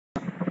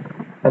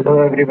Hello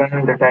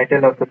everyone, the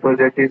title of the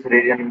project is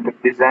Radio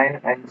Network Design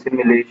and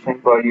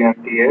Simulation for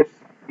UMTS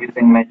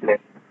using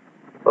Matlab.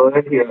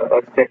 Over here,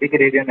 a static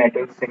radio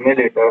network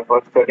simulator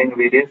for studying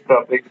various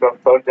topics of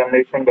third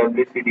generation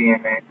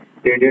WCDMA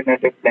radio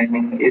network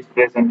planning is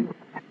present.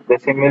 The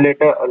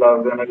simulator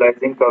allows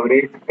analyzing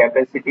coverage,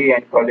 capacity,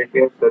 and quality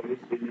of service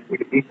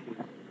related issues.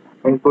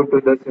 Input to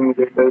the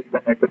simulator is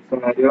the network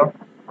scenario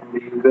and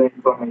the user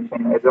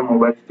information as a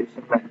mobile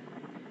station line.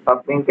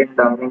 Uplink and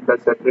downlink are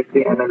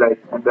separately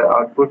analyzed, and the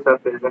outputs are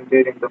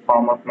presented in the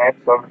form of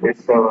maps of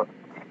this server.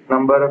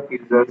 Number of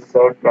users,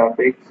 served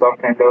traffic,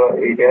 soft handover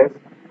areas,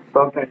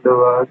 soft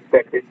handover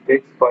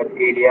statistics for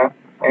area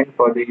and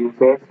for the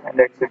users, and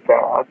etc.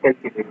 are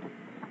calculated.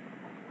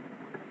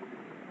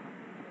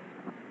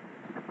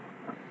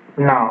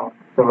 Now,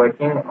 the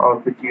working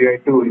of the GUI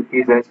tool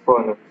is as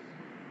follows.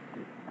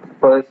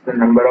 First, the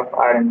number of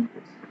RNCs.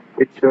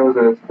 It shows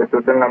us the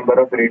total number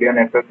of radio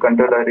network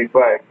controller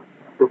required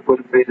to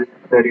fulfill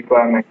the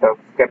requirement of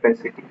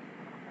capacity.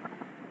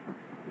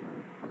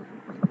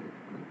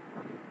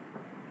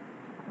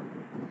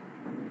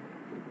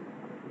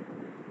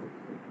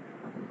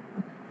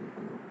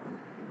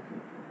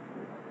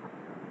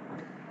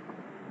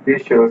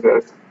 This shows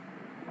us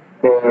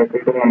the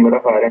total number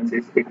of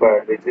RNCs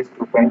required, which is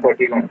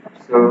 2.31.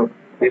 So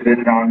we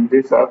will round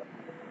this up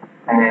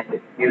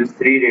and use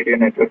 3 radio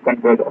network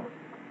controller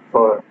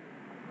for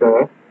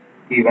the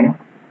given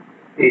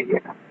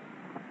area.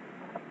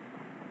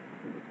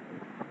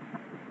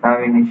 Now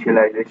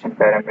initialization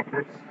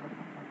parameters.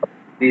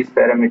 These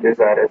parameters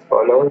are as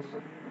follows.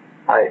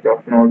 Height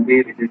of node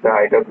B, which is the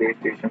height of base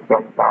station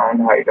from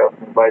ground, height of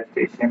mobile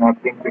station,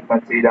 uplink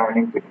frequency,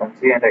 downlink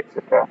frequency, and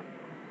etc.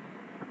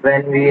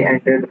 When we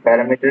enter the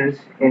parameters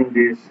in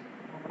these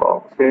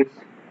boxes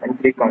and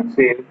click on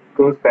save,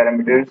 those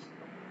parameters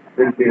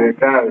will be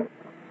retrieved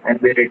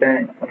and be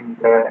written in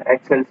the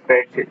Excel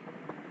spreadsheet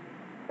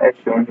as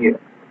shown here.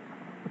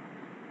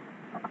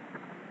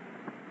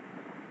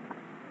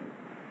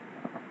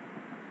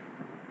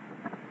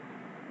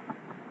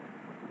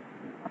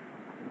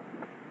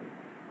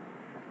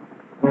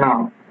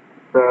 Now,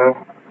 the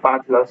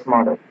path loss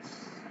models.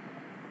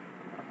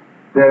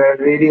 There are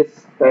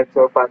various types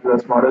of path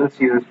loss models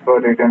used for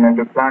data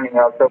network planning,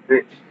 out of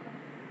which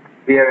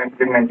we have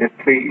implemented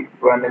 3.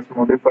 One is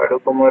modified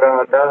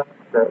Okumura-Hata,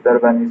 the other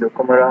one is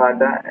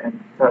Okumura-Hata,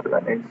 and third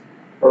one is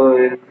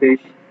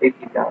Oilfish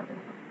Ikigami.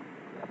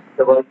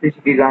 The Oilfish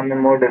Ikigami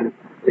model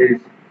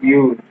is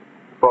used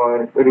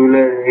for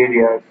rural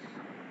areas,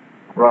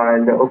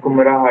 while the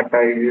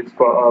Okumura-Hata is used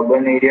for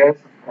urban areas,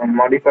 and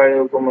modified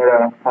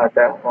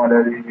Okumura-Hata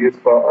model is used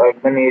for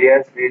urban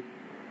areas with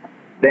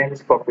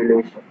dense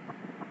population.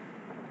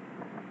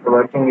 The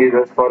working is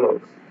as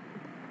follows.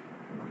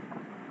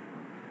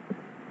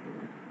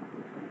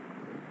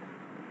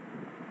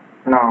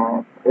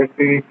 Now, if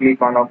we click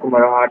on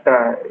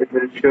Okumura-Hata, it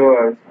will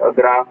show us a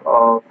graph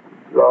of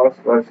loss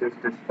versus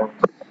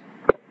distance.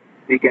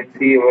 We can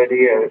see over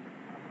here,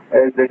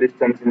 as the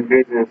distance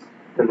increases,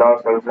 the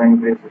loss also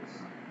increases.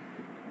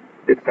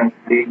 Distance,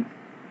 please.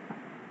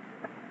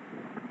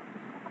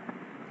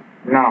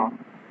 Now,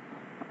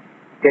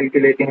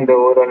 calculating the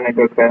overall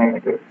network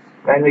parameters.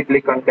 When we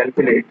click on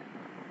calculate,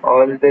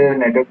 all the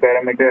network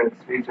parameters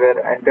which were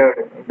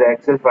entered in the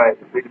Excel file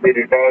will be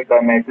retrieved by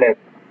Matlab,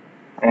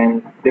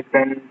 and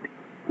different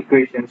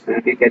equations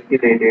will be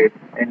calculated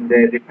in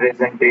the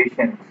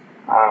representations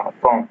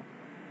form.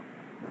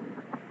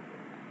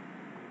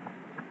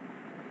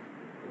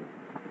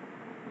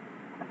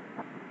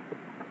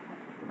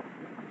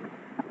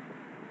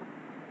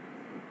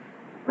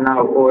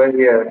 Now over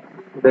here,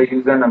 the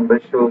user number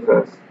shows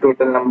us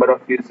total number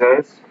of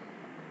users,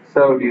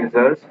 served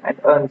users, and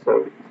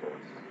unserved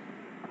users.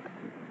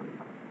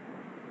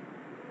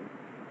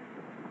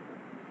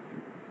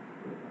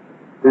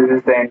 This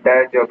is the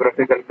entire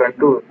geographical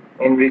contour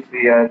in which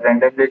we are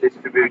randomly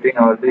distributing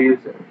all the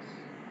users.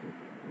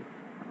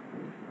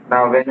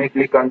 Now when we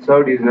click on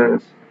served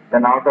users,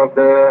 then out of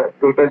the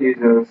total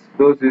users,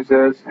 those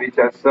users which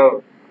are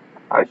served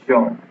are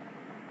shown.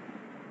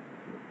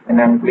 And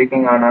I'm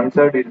clicking on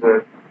unserved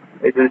user,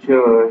 it will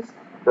show us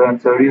the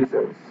unserved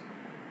users.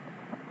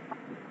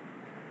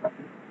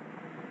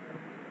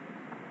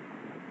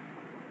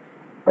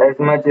 As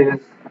much as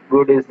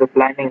good is the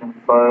planning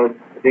for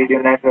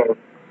radio network,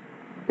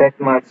 that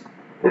much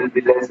will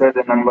be lesser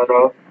the number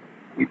of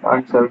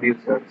unserved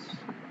users.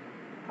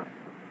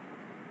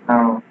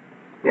 Now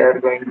we are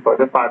going for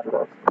the path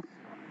loss.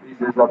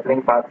 This is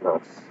uplink path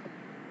loss.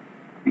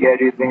 We are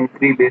using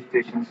 3 base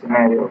station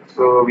scenario,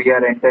 so we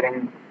are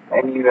entering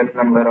any even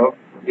number of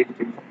base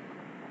stations.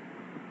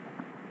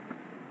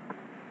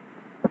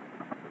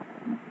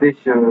 This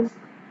shows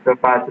the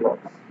path loss.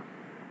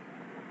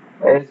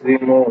 As we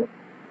move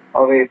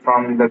away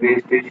from the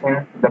base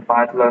station, the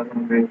path loss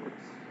increases.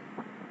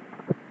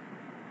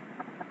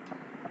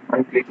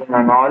 On clicking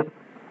on all,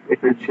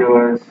 it will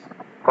show us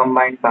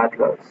combined path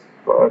loss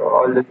for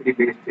all the 3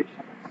 base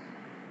stations.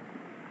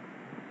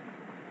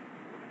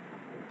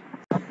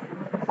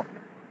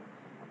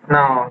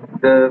 Now,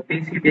 the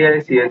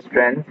PCDICS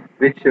strength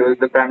which shows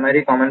the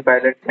primary common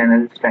pilot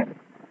channel strength.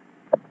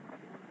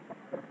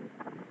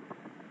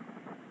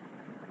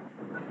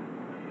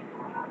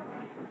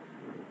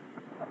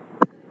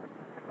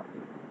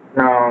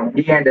 Now,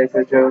 D and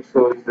SHO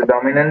shows the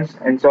dominance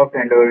and soft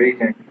handover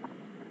region.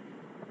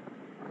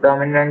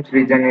 Dominance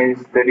region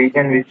is the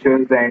region which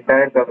shows the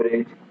entire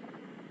coverage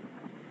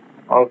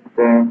of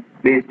the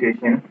base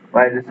station,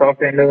 while the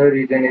soft handover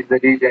region is the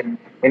region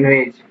in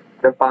which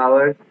the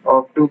powers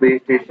of two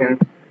base stations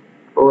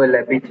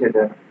overlap each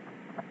other.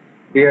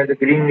 Here the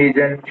green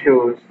region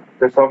shows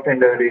the soft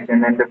handover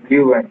region and the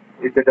blue one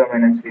is the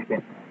dominance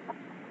region.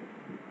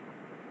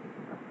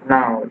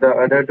 Now the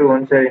other two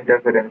ones are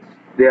interference.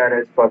 They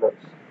are as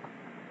follows.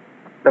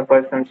 The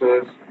first one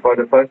shows for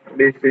the first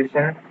base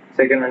station,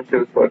 second one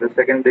shows for the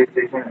second base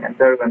station, and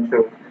third one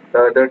shows the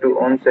other two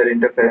ohms are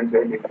interference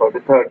value for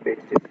the third base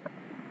station.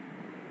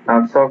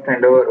 Now soft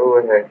handover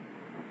overhead.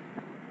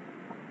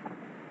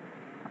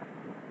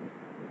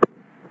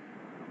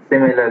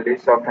 Similarly,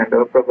 soft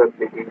handover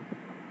probability.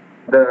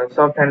 The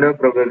soft handover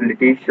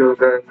probability shows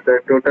us the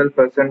total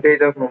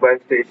percentage of mobile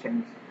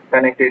stations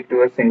connected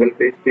to a single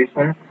base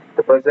station,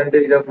 the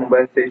percentage of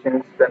mobile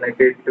stations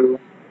connected to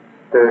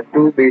the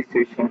two base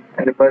stations,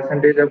 and the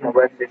percentage of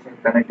mobile stations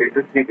connected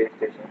to three base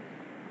stations.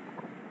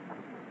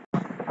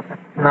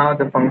 Now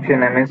the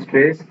function ms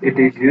trace, it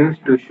is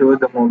used to show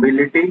the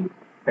mobility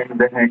and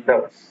the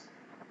handovers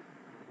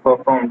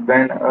performed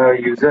when a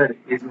user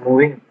is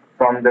moving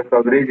from the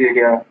coverage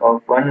area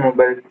of one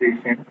mobile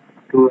station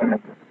to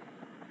another.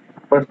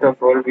 First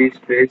of all, we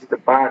trace the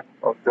path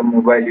of the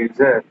mobile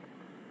user,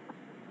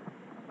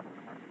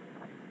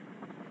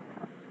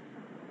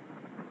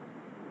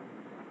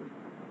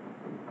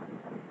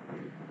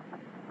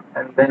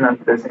 and then on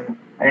pressing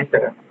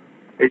enter,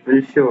 it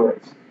will show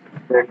us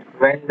that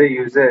when the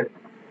user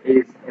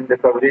is in the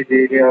coverage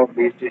area of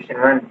base station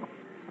 1,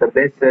 the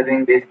best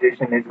serving base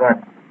station is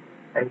 1,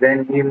 and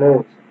then he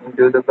moves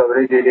into the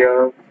coverage area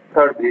of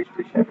third base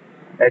station.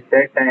 At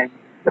that time,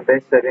 the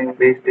best serving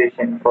base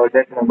station for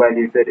that mobile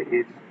user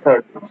is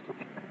third base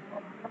station.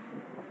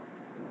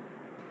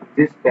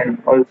 This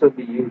can also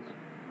be used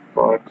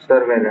for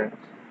surveillance.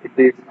 It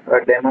is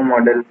a demo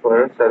model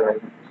for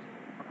surveillance.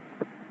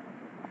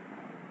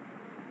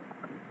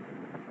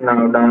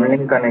 Now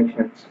downlink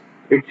connections.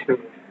 It shows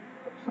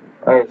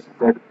us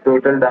the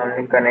total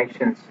downlink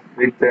connections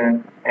with the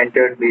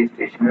entered base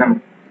station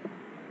number.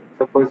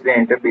 Suppose we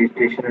enter base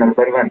station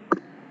number 1,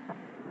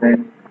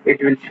 then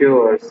it will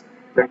show us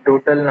the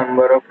total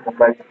number of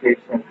mobile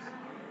stations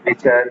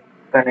which are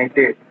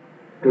connected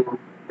to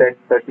that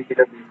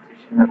particular base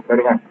station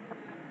number 1.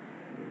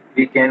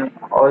 We can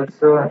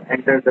also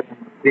enter the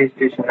base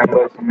station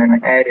numbers in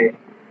an array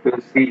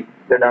to see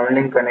the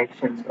downlink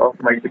connections of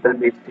multiple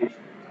base stations.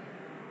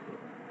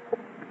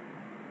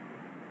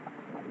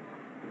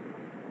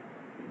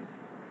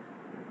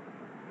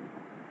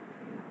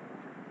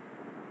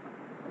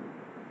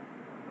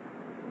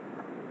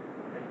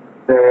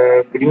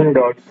 The green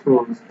dot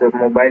shows the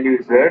mobile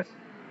users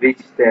which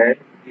their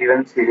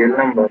given serial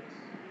numbers.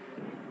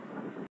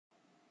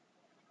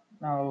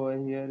 Now over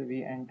here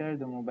we enter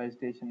the mobile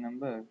station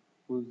number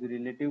whose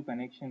relative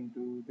connection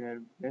to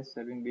their best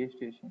serving base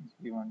stations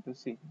we want to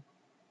see.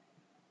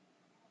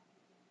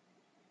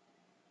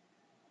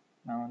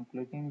 Now on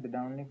clicking the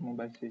downlink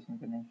mobile station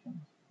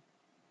connections,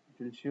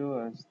 it will show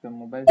us the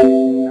mobile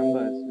station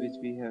numbers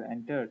which we have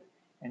entered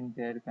and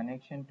their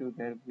connection to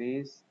their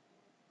base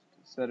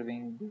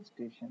serving base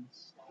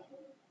stations.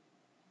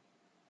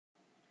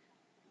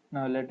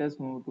 Now let us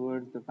move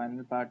towards the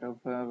final part of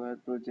our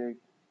project,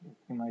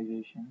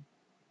 optimization.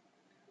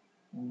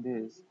 In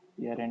this,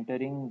 we are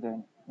entering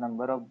the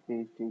number of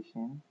base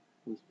stations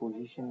whose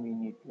position we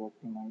need to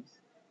optimize.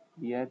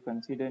 We are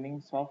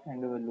considering soft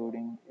handover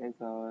loading as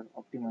our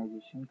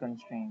optimization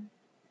constraint.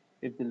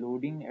 If the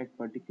loading at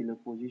particular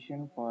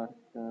position for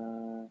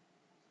the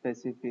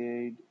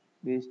specified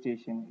base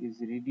station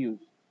is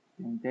reduced,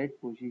 then that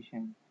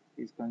position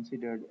is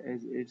considered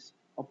as its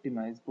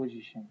optimized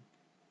position.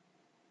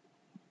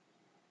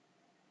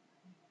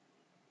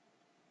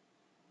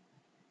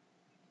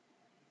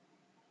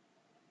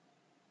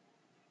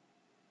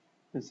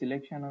 The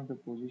selection of the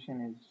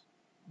position is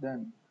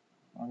done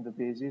on the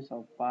basis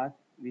of path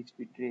which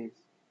we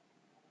trace.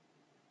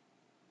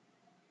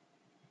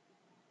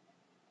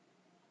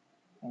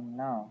 And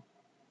now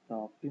the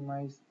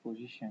optimized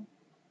position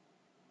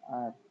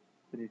are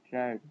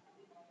retrieved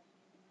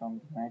from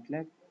the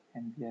Matlab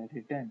and they are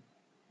written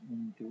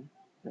into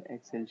the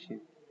Excel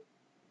sheet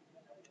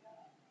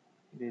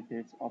with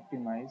its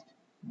optimized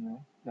new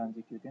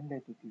longitude and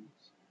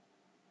latitudes.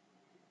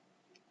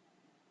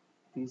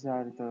 These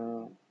are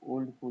the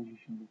old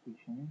position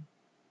location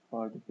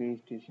for the base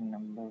station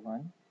number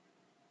 1.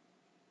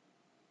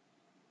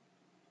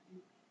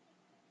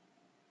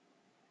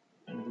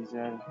 And these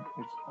are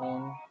its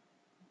own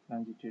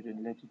longitude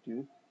and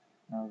latitude.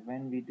 Now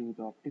when we do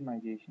the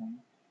optimization,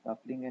 the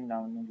uplink and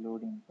downlink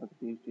loading for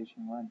the base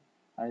station 1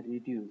 are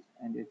reduced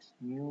and its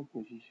new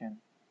position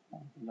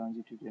of the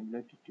longitude and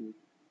latitude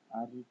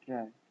are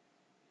retrieved.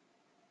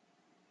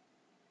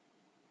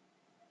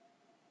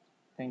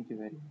 Thank you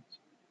very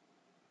much.